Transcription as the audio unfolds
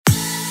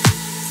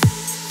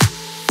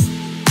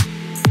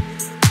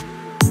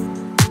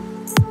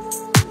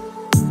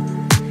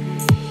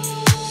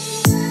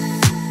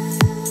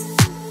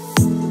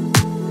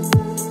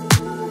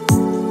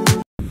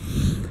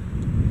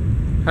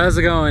How's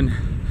it going?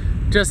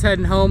 Just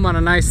heading home on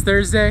a nice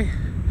Thursday.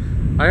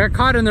 I got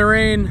caught in the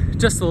rain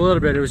just a little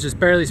bit. It was just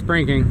barely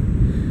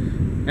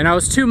sprinkling. And I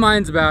was two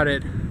minds about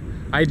it.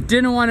 I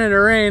didn't want it to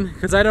rain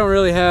because I don't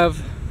really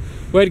have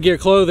wet gear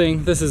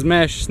clothing. This is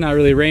mesh, it's not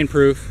really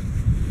rainproof.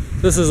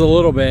 This is a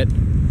little bit.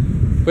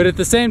 But at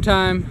the same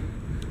time,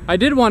 I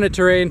did want it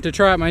to rain to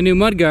try out my new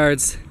mud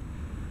guards.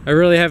 I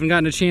really haven't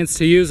gotten a chance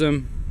to use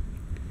them.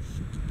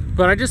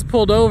 But I just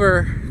pulled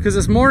over because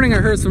this morning I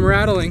heard some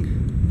rattling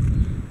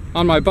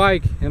on my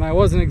bike and I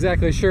wasn't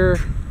exactly sure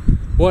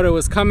what it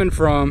was coming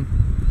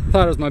from. I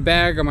thought it was my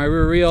bag or my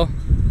rear wheel.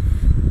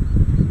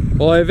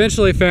 Well, I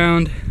eventually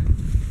found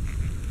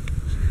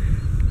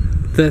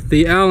that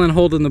the Allen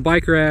holding the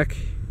bike rack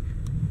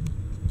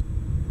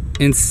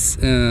and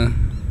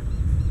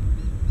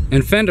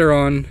fender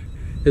on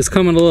is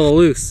coming a little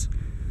loose.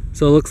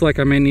 So it looks like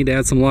I may need to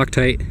add some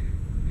Loctite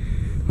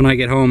when I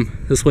get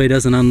home. This way it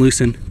doesn't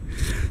unloosen.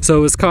 So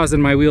it was causing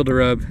my wheel to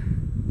rub.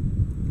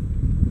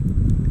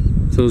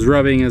 So it was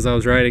rubbing as I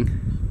was riding.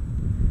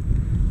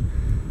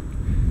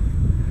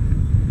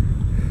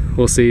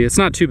 We'll see. It's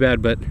not too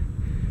bad, but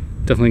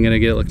definitely gonna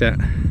get it looked at.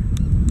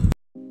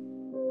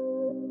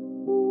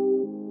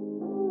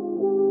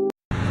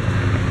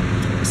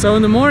 So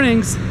in the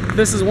mornings,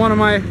 this is one of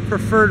my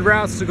preferred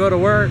routes to go to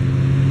work.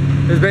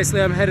 Is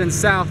basically I'm heading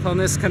south on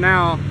this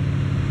canal.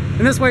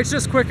 And this way it's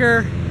just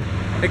quicker.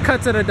 It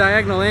cuts at a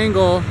diagonal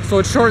angle, so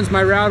it shortens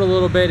my route a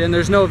little bit and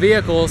there's no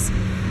vehicles.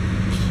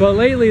 But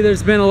lately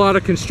there's been a lot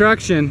of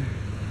construction.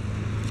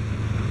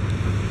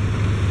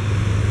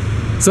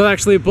 So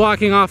actually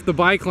blocking off the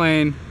bike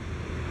lane.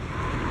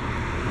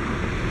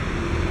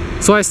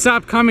 So I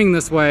stopped coming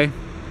this way.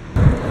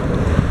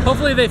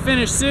 Hopefully they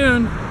finish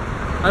soon.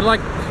 I'd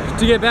like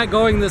to get back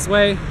going this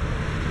way.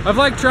 I've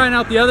liked trying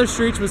out the other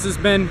streets, which has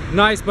been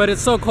nice, but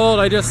it's so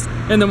cold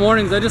in the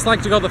mornings, I just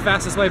like to go the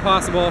fastest way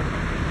possible.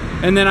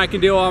 And then I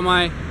can do all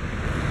my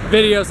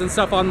videos and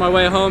stuff on my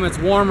way home. It's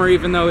warmer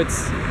even though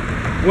it's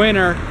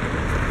winter.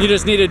 You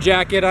just need a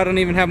jacket. I don't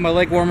even have my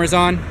leg warmers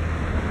on.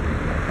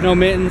 No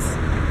mittens.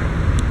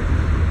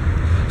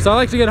 So I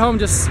like to get home,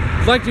 just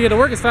like to get to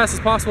work as fast as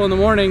possible in the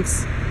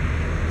mornings.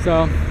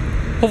 So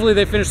hopefully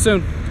they finish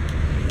soon.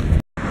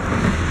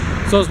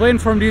 So I was waiting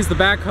for them to use the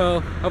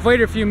backhoe. I've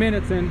waited a few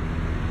minutes and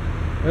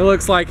it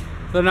looks like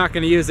they're not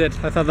going to use it.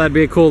 I thought that'd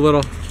be a cool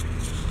little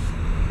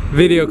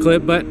video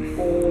clip, but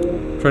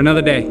for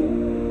another day.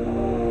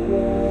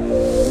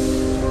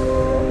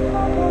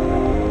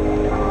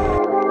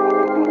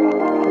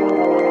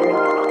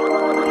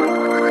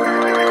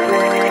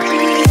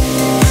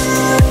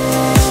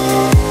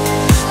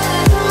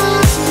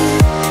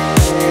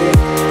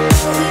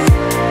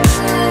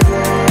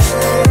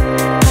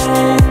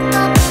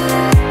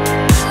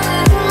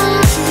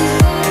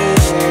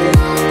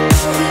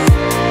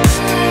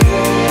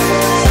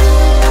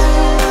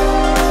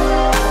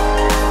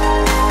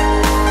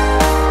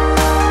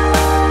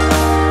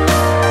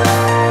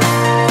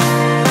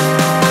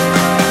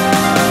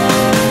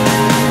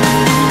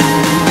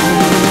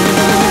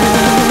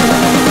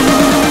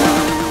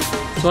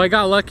 So I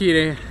got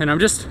lucky and I'm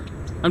just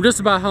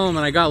about home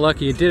and I got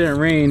lucky. It didn't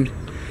rain.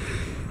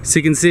 So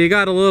you can see it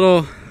got a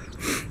little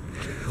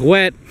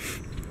wet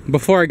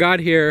before I got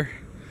here.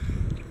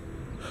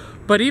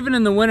 But even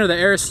in the winter, the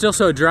air is still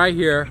so dry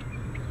here.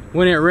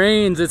 When it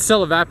rains, it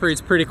still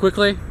evaporates pretty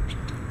quickly.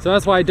 So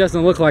that's why it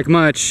doesn't look like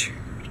much.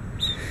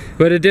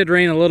 But it did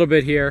rain a little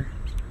bit here.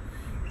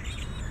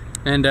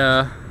 And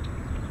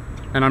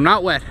I'm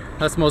not wet.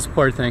 That's the most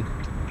important thing. All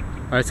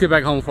right, let's get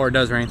back home before it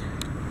does rain.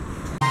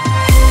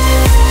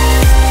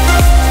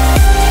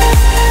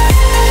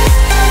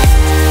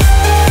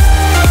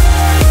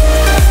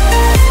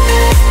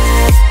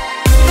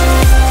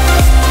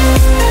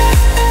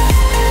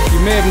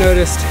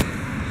 Noticed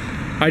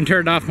I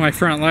turned off my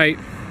front light.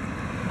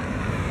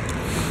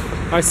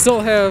 I still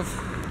have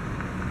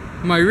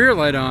my rear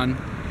light on,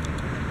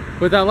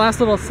 but that last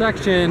little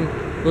section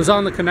was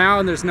on the canal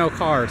and there's no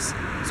cars.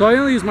 So I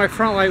only use my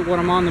front light when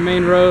I'm on the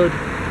main road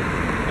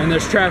and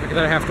there's traffic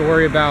that I have to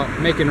worry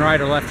about making right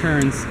or left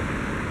turns.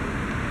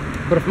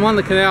 But if I'm on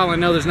the canal and I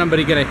know there's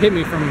nobody gonna hit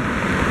me from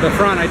the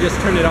front, I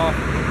just turn it off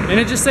and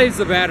it just saves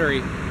the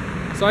battery.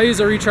 So I use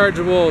a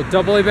rechargeable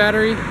AA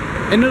battery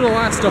and it'll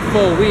last a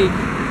full week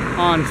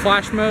on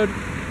flash mode,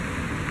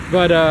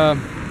 but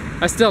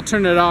I still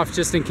turn it off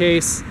just in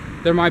case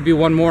there might be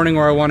one morning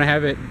where I want to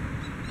have it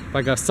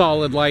like a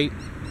solid light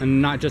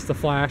and not just a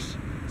flash.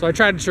 So I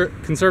try to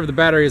conserve the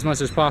battery as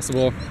much as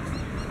possible.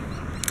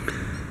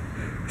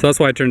 So that's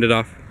why I turned it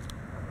off.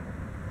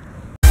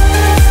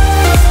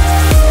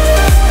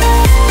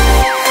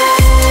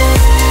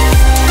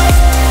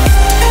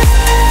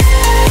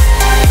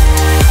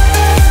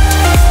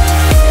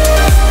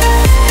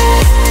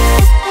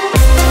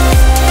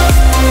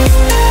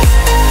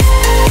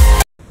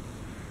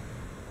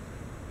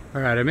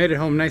 Alright, I made it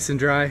home nice and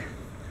dry.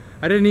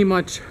 I didn't eat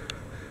much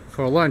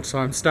for lunch, so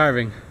I'm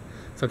starving.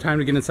 So time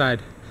to get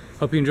inside.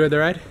 Hope you enjoyed the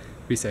ride.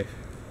 Be safe.